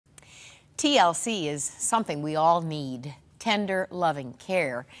TLC is something we all need, tender, loving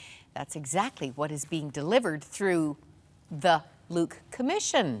care. That's exactly what is being delivered through the Luke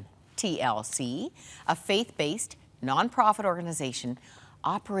Commission. TLC, a faith-based, nonprofit organization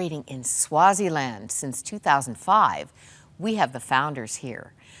operating in Swaziland since 2005. We have the founders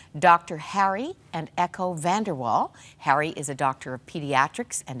here. Dr. Harry and Echo Vanderwal. Harry is a doctor of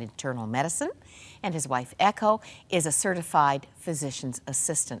pediatrics and internal medicine, and his wife Echo is a certified physician's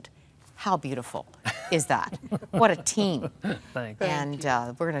assistant. How beautiful is that? What a team. Thanks. And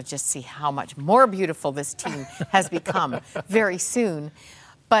we're going to just see how much more beautiful this team has become very soon.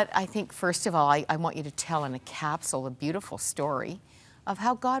 But I think, first of all, I want you to tell in a capsule a beautiful story of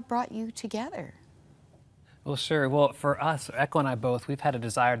how God brought you together. Well, sure. Well, for us, Echo and I both, we've had a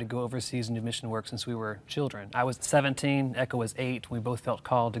desire to go overseas and do mission work since we were children. I was 17, Echo was 8. We both felt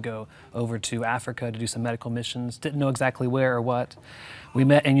called to go over to Africa to do some medical missions. Didn't know exactly where or what. We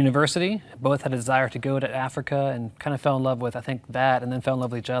met in university, both had a desire to go to Africa and kind of fell in love with, I think, that, and then fell in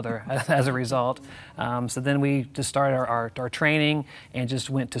love with each other as a result. So then we just started our training and just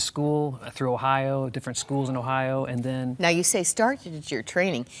went to school through Ohio, different schools in Ohio, and then... Now, you say started your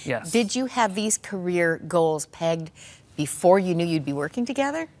training. Yes. Did you have these career goals pegged before you knew you'd be working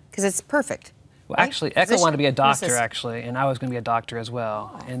together? Because it's perfect. Well, right? actually, Echo wanted to be a doctor, actually, and I was going to be a doctor as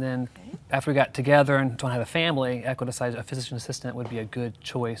well. Oh, and then after we got together and don't have a family, Echo decided a physician assistant would be a good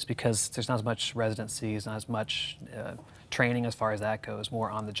choice because there's not as much residencies, not as much training as far as that goes, more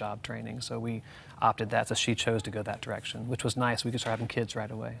on-the-job training. So we opted that, so she chose to go that direction, which was nice. We could start having kids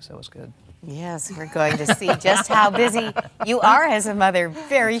right away, so it was good. Yes, we're going to see just how busy you are as a mother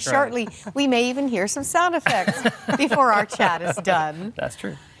very shortly. We may even hear some sound effects before our chat is done. That's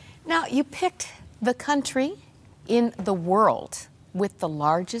true. Now, you picked the country in the world with the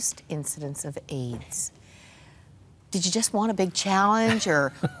largest incidence of AIDS. Did you just want a big challenge,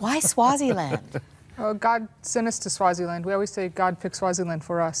 or why Swaziland? God sent us to Swaziland. We always say God picked Swaziland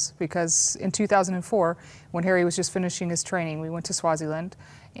for us because in 2004, when Harry was just finishing his training, we went to Swaziland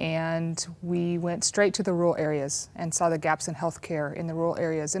and we went straight to the rural areas and saw the gaps in health care in the rural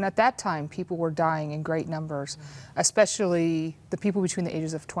areas. And at that time, people were dying in great numbers, especially the people between the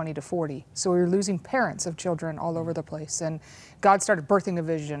ages of 20 to 40. So we were losing parents of children all over the place. And God started birthing a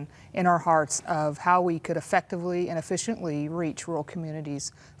vision in our hearts of how we could effectively and efficiently reach rural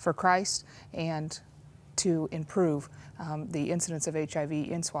communities for Christ and to improve the incidence of HIV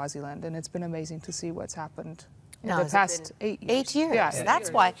in Swaziland. And it's been amazing to see what's happened in the past 8 years. 8 years. Yeah, That's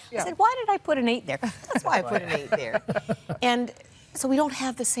why I said, why did I put an 8 there? That's why I put an 8 there. And so we don't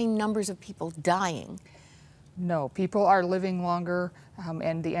have the same numbers of people dying. No, people are living longer,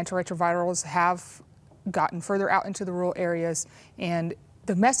 and the antiretrovirals have gotten further out into the rural areas, and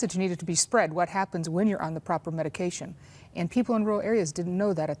the message needed to be spread, what happens when you're on the proper medication. And people in rural areas didn't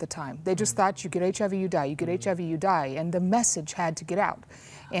know that at the time. They just thought you get HIV, you die, you get HIV, you die, and the message had to get out.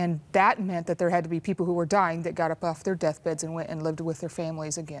 And that meant that there had to be people who were dying that got up off their deathbeds and went and lived with their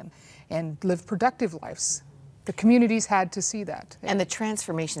families again and lived productive lives. The communities had to see that. And the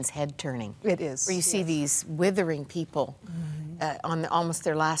transformation's head-turning. It is. Where you see these withering people on almost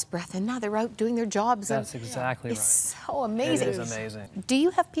their last breath, and now they're out doing their jobs. That's exactly right. It's so amazing. It is amazing. Do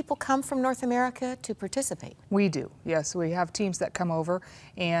you have people come from North America to participate? We do, yes. We have teams that come over,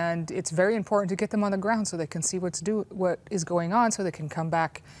 and it's very important to get them on the ground so they can see what is going on, so they can come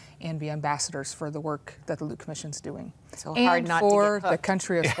back and be ambassadors for the work that the Luke Commission's doing. So and hard not to for get the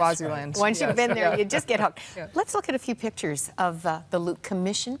country of Swaziland. Once you've been there, you just get hooked. Let's look at a few pictures of the Luke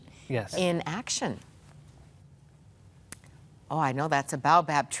Commission in action. Oh, I know that's a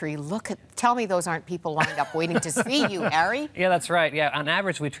baobab tree. Tell me those aren't people lined up waiting to see you, Harry. Yeah, that's right. Yeah, on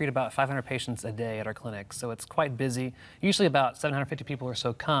average, we treat about 500 patients a day at our clinic, so it's quite busy. Usually about 750 people or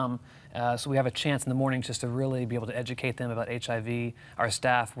so come, so we have a chance in the morning just to really be able to educate them about HIV. Our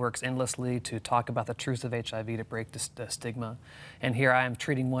staff works endlessly to talk about the truth of HIV to break the stigma. And here I am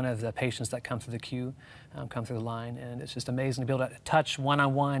treating one of the patients that come through the queue, come through the line, and it's just amazing to be able to touch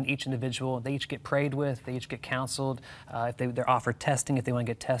one-on-one each individual. They each get prayed with, they each get counseled, if they're offered testing if they want to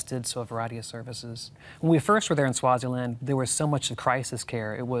get tested, so a variety of services. When we first were there in Swaziland, there was so much of crisis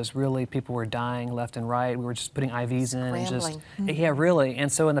care. It was really, people were dying left and right. We were just putting IVs in and just, yeah, really. And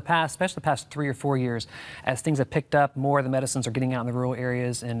so in the past, especially the past 3 or 4 years, as things have picked up, more of the medicines are getting out in the rural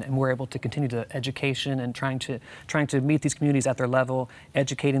areas, and we're able to continue to education and trying to meet these communities at their level,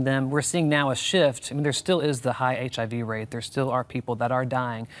 educating them. We're seeing now a shift. I mean, there still is the high HIV rate. There still are people that are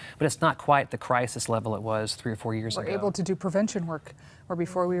dying, but it's not quite the crisis level it was 3 or 4 years ago. We're able to do prevention work, where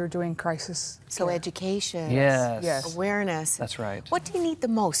before we were doing crisis So care. education, awareness. That's right. What do you need the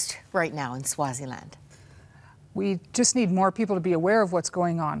most right now in Swaziland? We just need more people to be aware of what's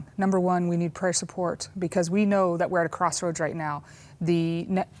going on. Number one, we need prayer support because we know that we're at a crossroads right now. The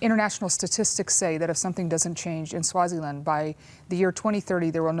international statistics say that if something doesn't change in Swaziland, by the year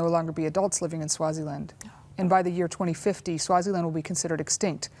 2030, there will no longer be adults living in Swaziland. And by the year 2050, Swaziland will be considered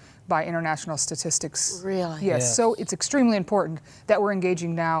extinct by international statistics. Really? Yes. So it's extremely important that we're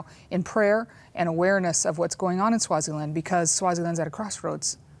engaging now in prayer and awareness of what's going on in Swaziland because Swaziland's at a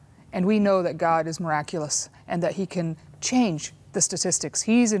crossroads. And we know that God is miraculous and that He can change the statistics.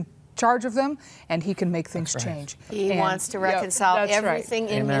 He's in charge of them and He can make things change. He wants to reconcile everything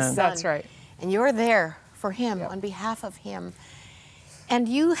in His Son. That's right. And you're there for Him, on behalf of Him. And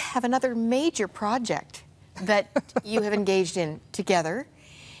you have another major project that you have engaged in together.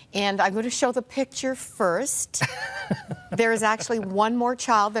 And I'm going to show the picture first. There is actually one more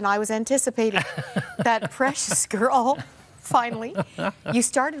child than I was anticipating. That precious girl. Finally, you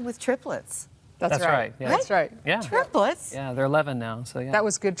started with triplets. That's right. Yeah. That's right. Yeah. Triplets? Yeah, they're 11 now, so yeah. That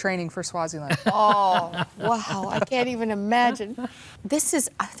was good training for Swaziland. Oh, wow, I can't even imagine. There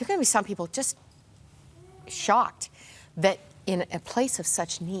are going to be some people just shocked that in a place of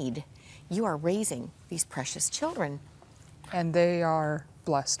such need, you are raising these precious children. And they are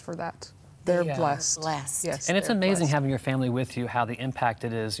blessed for that. They're Yeah. blessed. Blessed. Yes, And it's they're amazing blessed. having your family with you, how the impact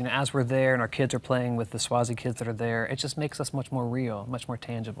it is. You know, as we're there and our kids are playing with the Swazi kids that are there, it just makes us much more real, much more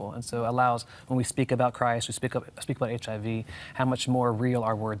tangible. And so it allows, when we speak about Christ, we speak about HIV, how much more real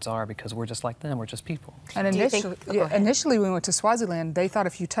our words are because we're just like them, we're just people. And Do you think- initially when we went to Swaziland, they thought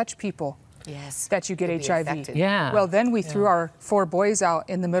if you touch people, Yes. that you get You'd be HIV. affected. Yeah. Well, then we threw our 4 boys out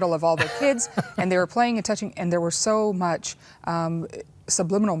in the middle of all the kids, and they were playing and touching, and there was so much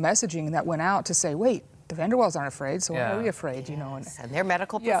subliminal messaging that went out to say, wait, the Vanderwals aren't afraid, so why are we afraid, you know? And they're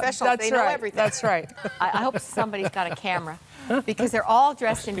medical Yeah, professionals. that's They know right. everything. That's right. I hope somebody's got a camera because they're all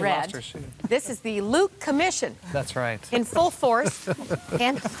dressed in She lost red. her shoe. This is the Luke Commission That's right. in full force.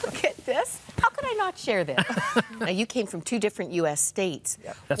 And look at this. How could I not share this? Now, you came from 2 different U.S. states.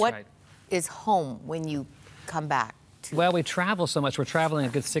 That's What right. is home when you come back? Well, we travel so much. We're traveling a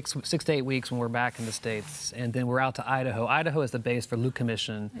good 6 to 8 weeks when we're back in the States. And then we're out to Idaho. Idaho is the base for Luke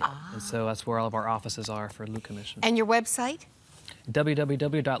Commission. And so that's where all of our offices are for Luke Commission. And your website?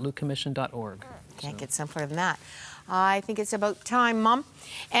 www.lukecommission.org. Can't get simpler than that. I think it's about time, Mom.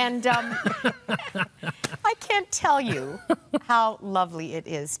 And I can't tell you how lovely it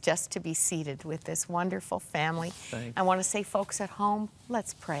is just to be seated with this wonderful family. Thank you. I want to say, folks at home,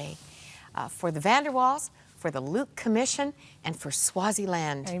 let's pray for the Vanderwals, for the Luke Commission, and for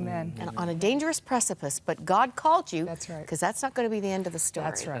Swaziland. Amen. And on a dangerous precipice, but God called you. That's right. Because that's not going to be the end of the story.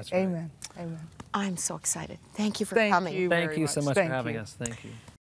 That's right. That's right. Amen. Amen. I'm so excited. Thank you for Thank coming. you. Thank very you so much. much Thank for having you. us. Thank you.